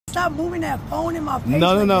Stop moving that phone in my face.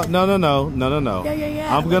 No.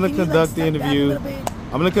 Yeah. I'm gonna conduct the interview.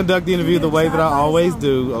 I'm gonna conduct the interview the way that I always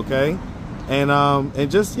do, okay?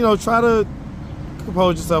 And just, you know, try to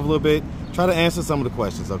compose yourself a little bit. Try to answer some of the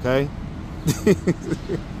questions, okay?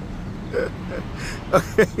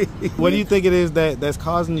 Okay. What do you think it is that's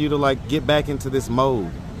causing you to like get back into this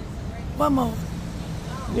mode? What mode?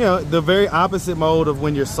 You know, the very opposite mode of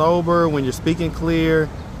when you're sober, when you're speaking clear,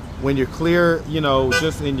 when you're clear, you know,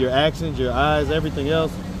 just in your actions, your eyes, everything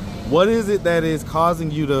else. What is it that is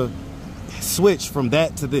causing you to switch from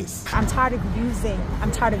that to this? I'm tired of using.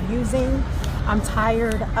 I'm tired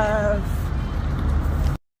of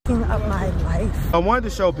fucking up my life. I wanted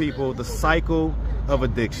to show people the cycle of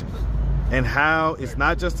addiction and how it's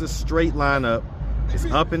not just a straight line up, it's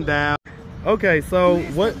up and down. Okay, so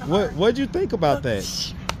what'd you think about that?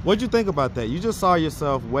 What'd you think about that? You just saw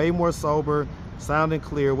yourself way more sober, sounding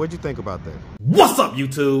clear. What'd you think about that? What's up,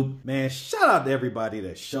 YouTube? Man, shout out to everybody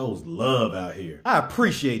that shows love out here. I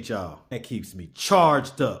appreciate y'all. That keeps me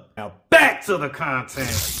charged up. Now back to the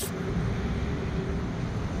content.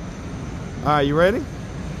 All right, you ready?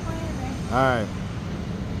 All right.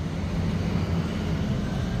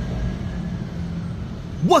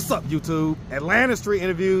 What's up, YouTube? Atlanta Street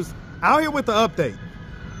Interviews out here with the update.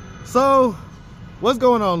 So, what's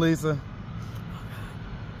going on, Lisa?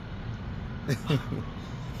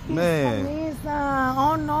 Man. Lisa,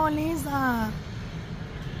 oh no, Lisa.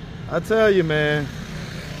 I tell you, man.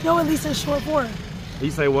 You know what Lisa's short for?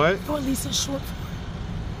 You say what? You know what Lisa's short for?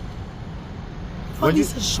 What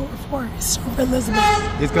Lisa's short for? It's short for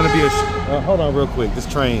Elizabeth. It's gonna be a. Hold on, real quick. This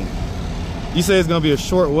train. You say it's gonna be a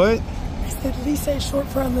short what? I said Lisa is short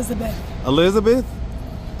for Elizabeth. Elizabeth?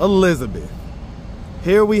 Elizabeth.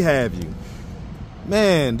 Here we have you.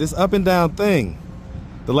 Man, this up and down thing.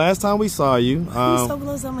 The last time we saw you, who's so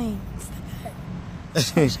close to me?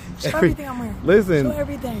 Show everything I'm wearing. Listen. Show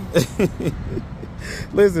everything.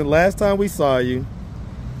 Listen, last time we saw you,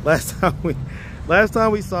 you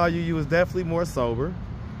was definitely more sober.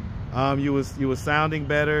 You was sounding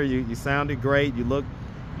better. You sounded great. You look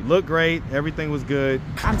great. Everything was good.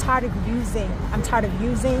 I'm tired of using.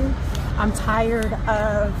 I'm tired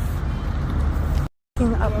of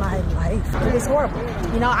fucking up my life. It is horrible.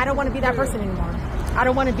 You know, I don't want to be that person anymore. I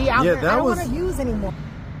don't want to be out there. I don't want to use anymore.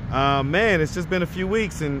 Man, it's just been a few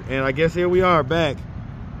weeks, and I guess here we are back.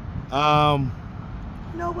 You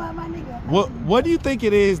know what, my nigga? What do you think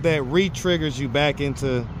it is that re-triggers you back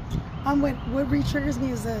into? What re-triggers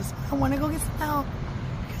me is this. I want to go get some help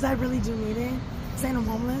because I really do need it. Saying I'm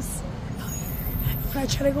homeless. When I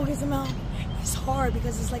try to go get some help, it's hard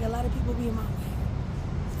because it's like a lot of people be in my way.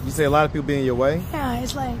 You say a lot of people be in your way? Yeah,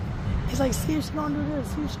 it's like see if she gonna do this.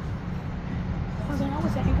 See if she... I was like, I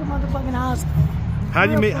was at Anchor motherfucking hospital. How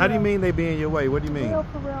do you mean they be in your way? What do you mean? Real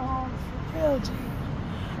for real, homes, for real, G.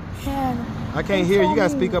 And I can't hear. You gotta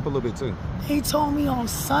speak up a little bit too. They told me on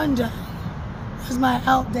Sunday was my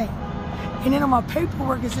out day, and then on my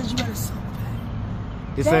paperwork it says you better sell back.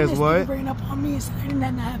 It says what? Bringing up on me and saying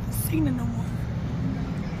that I haven't seen it no more.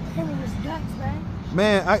 Damn, it was nuts, man.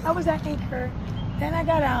 Man, I was at Anchor, then I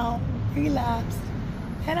got out, relapsed,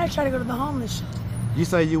 then I tried to go to the homeless shelter. You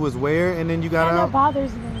say you was where, and then you got out? That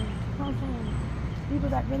bothers me. You know what I'm saying? People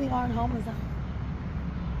that really aren't homeless out.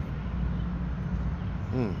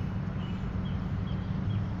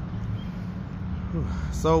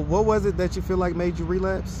 So what was it that you feel like made you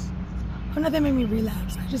relapse? Oh, nothing made me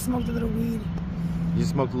relapse. I just smoked a little weed. You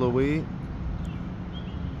smoked a little weed?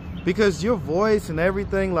 Because your voice and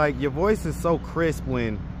everything, like your voice is so crisp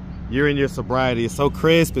when you're in your sobriety. It's so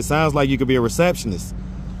crisp, it sounds like you could be a receptionist.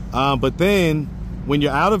 But then when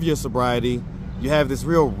you're out of your sobriety, you have this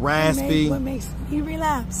real raspy. What makes me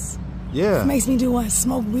relapse? Yeah. What makes me do what?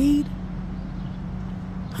 Smoke weed?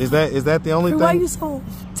 Is that the only thing? Why are you so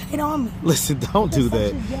tight on me? Listen, don't do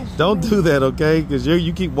that. Don't do that, okay? Because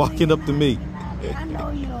you keep walking up to me. I know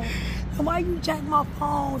you. And why you jack my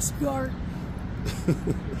phone, sweetheart?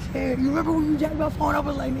 Yeah, you remember when you jacked my phone? I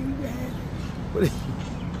was like, nigga, you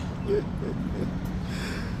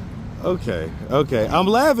had. Okay. I'm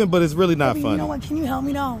laughing, but it's really not funny. You know what? Can you help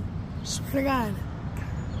me though? Swear to God.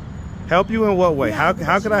 Help you in what way? Yeah,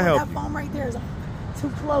 how could I help that you? Phone right there is too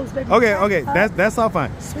close, baby. Okay. That's all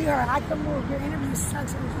fine. Sweetheart, I can move. Your interview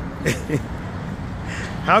sucks.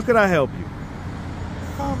 How could I help you?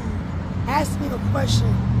 Ask me a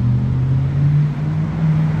question.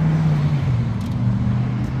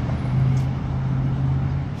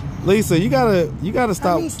 Lisa, you gotta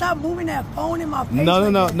stop. I mean, stop moving that phone in my face. No.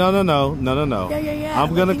 Yeah.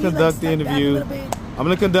 I'm gonna conduct the interview. I'm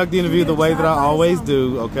gonna conduct the interview the way that I always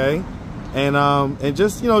do, okay? And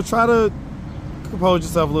just, you know, try to compose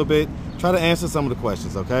yourself a little bit. Try to answer some of the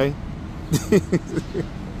questions, okay?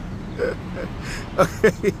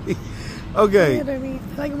 Okay. Yeah, baby.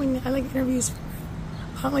 I like interviews.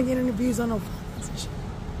 I don't like interviews on no phones and shit.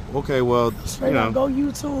 Okay, well, Straight up, go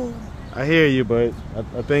YouTube. I hear you, but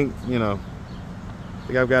I think, I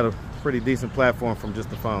think I've got a pretty decent platform from just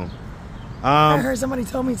the phone. I heard somebody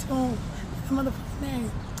told me too, that motherfucking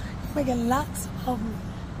name, you're making lots of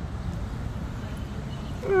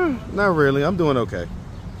them. Not really. I'm doing okay.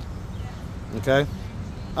 Okay?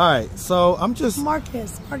 All right, so I'm just...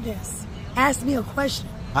 Marcus, ask me a question.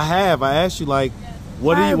 I asked you, like,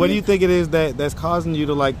 what do you think it is that's causing you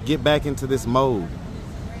to, like, get back into this mode?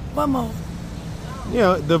 What mode?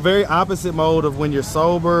 The very opposite mode of when you're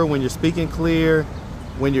sober, when you're speaking clear,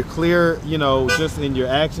 when you're clear, just in your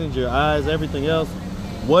actions, your eyes, everything else.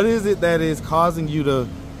 What is it that is causing you to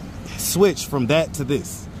switch from that to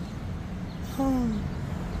this?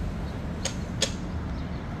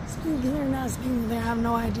 Speaking clear or not speaking clear, I have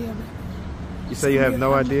no idea. You say you have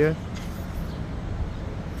no idea?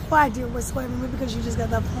 No idea whatsoever, maybe because you just got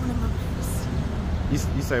that phone in my face.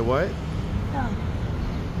 You say what? Yeah.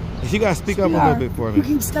 You gotta speak up a little bit for me. You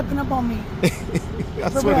keep stepping up on me. I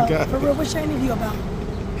swear to God. For real, what's your interview about?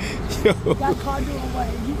 Yo. You got caught doing what?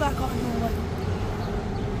 You got caught doing what?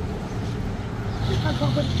 You got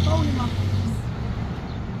caught with the phone in my face.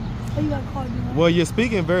 Oh, you got caught doing what? Well, you're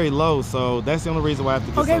speaking very low, so that's the only reason why I have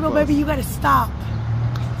to get okay, so but close. baby, you gotta stop.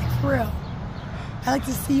 Like, for real. I like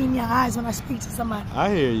to see you in your eyes when I speak to somebody.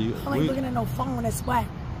 I hear you. I like looking at no phone that's whack.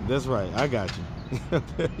 That's right. I got you.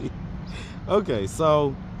 Okay,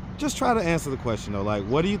 so just try to answer the question though. Like,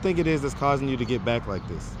 what do you think it is that's causing you to get back like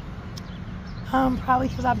this? Probably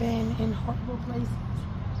because I've been in horrible places.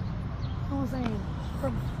 You know what I'm saying?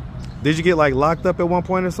 Horrible. Did you get like locked up at one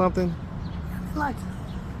point or something? I've been locked up.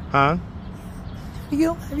 Huh? Have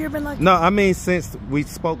you ever been locked up? No, I mean since we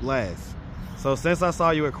spoke last. So since I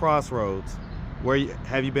saw you at Crossroads,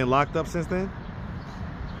 have you been locked up since then?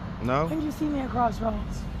 No? When did you see me at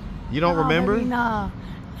Crossroads? You don't remember? Baby, nah.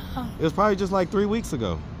 It was probably just like 3 weeks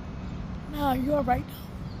ago. No, you're right.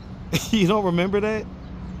 You don't remember that?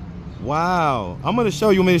 Wow. I'm going to show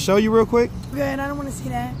you. Want me to show you real quick? Good, I don't want to see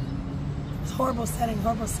that. It was horrible setting,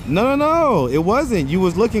 horrible setting. No. It wasn't. You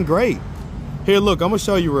was looking great. Here, look. I'm going to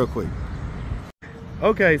show you real quick.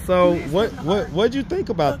 Okay, so what'd you think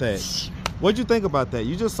about that? What'd you think about that?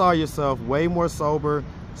 You just saw yourself way more sober,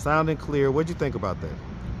 sounding clear. What'd you think about that?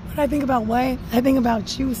 What I think about what? I think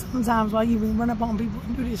about you sometimes while you run up on people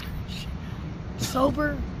and do this crazy shit.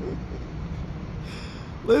 Sober?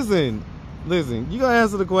 Listen, you gonna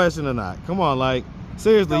answer the question or not? Come on, like,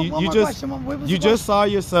 seriously, No, you just saw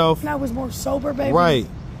yourself. And I was more sober, baby. Right.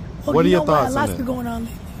 Well, what are your thoughts on lots that? been going on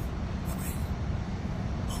lately.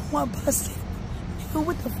 Oh, my busted. Nigga,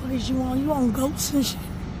 what the fuck is you on? You on ghosts and shit?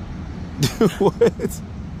 What?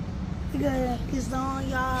 Nigga, it's on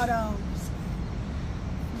y'all though.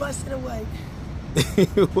 Busted away.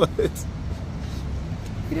 What?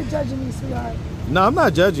 You're judging me, sweetheart. No, I'm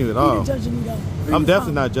not judging you at all. You're judging me though. I'm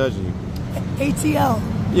definitely not judging you. ATL.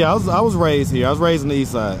 Yeah, I was raised here. I was raised on the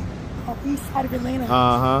east side. Oh, east side of Atlanta.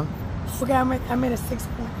 Uh-huh. Okay, I'm at a 6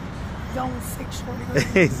 point. Zone 6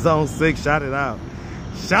 shorty. Zone 6, shout it out.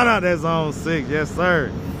 Shout out that Zone 6, yes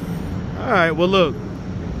sir. All right, well look,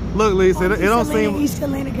 Lisa, it don't seem. East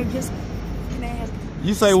Atlanta could kiss my ass.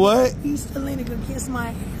 You say what? East Atlanta could kiss my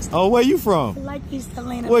ass. Oh, where you from? I like East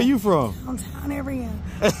Atlanta. Where you from? Downtown area.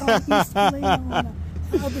 From East Atlanta.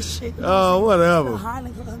 All the shit. Oh, whatever. The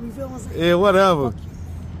Highland Club, you feel what I'm saying? Yeah, whatever.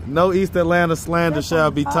 No East Atlanta slander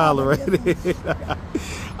shall be tolerated.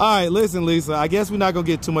 All right, listen, Lisa, I guess we're not going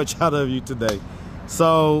to get too much out of you today.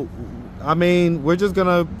 So, I mean, we're just going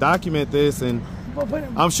to document this, and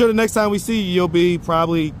I'm sure the next time we see you, you'll be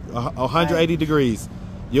probably 180 degrees.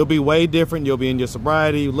 You'll be way different. You'll be in your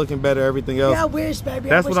sobriety, looking better, everything else. Yeah, I wish, baby.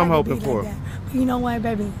 That's what I'm hoping for. Like but you know what,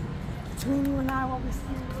 baby? Between you and I, what we see.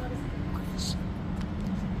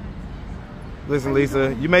 Listen,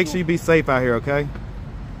 Lisa, you make sure you be safe out here, okay?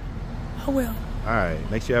 I will. All right.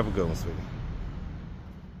 Make sure you have a good one, sweetie.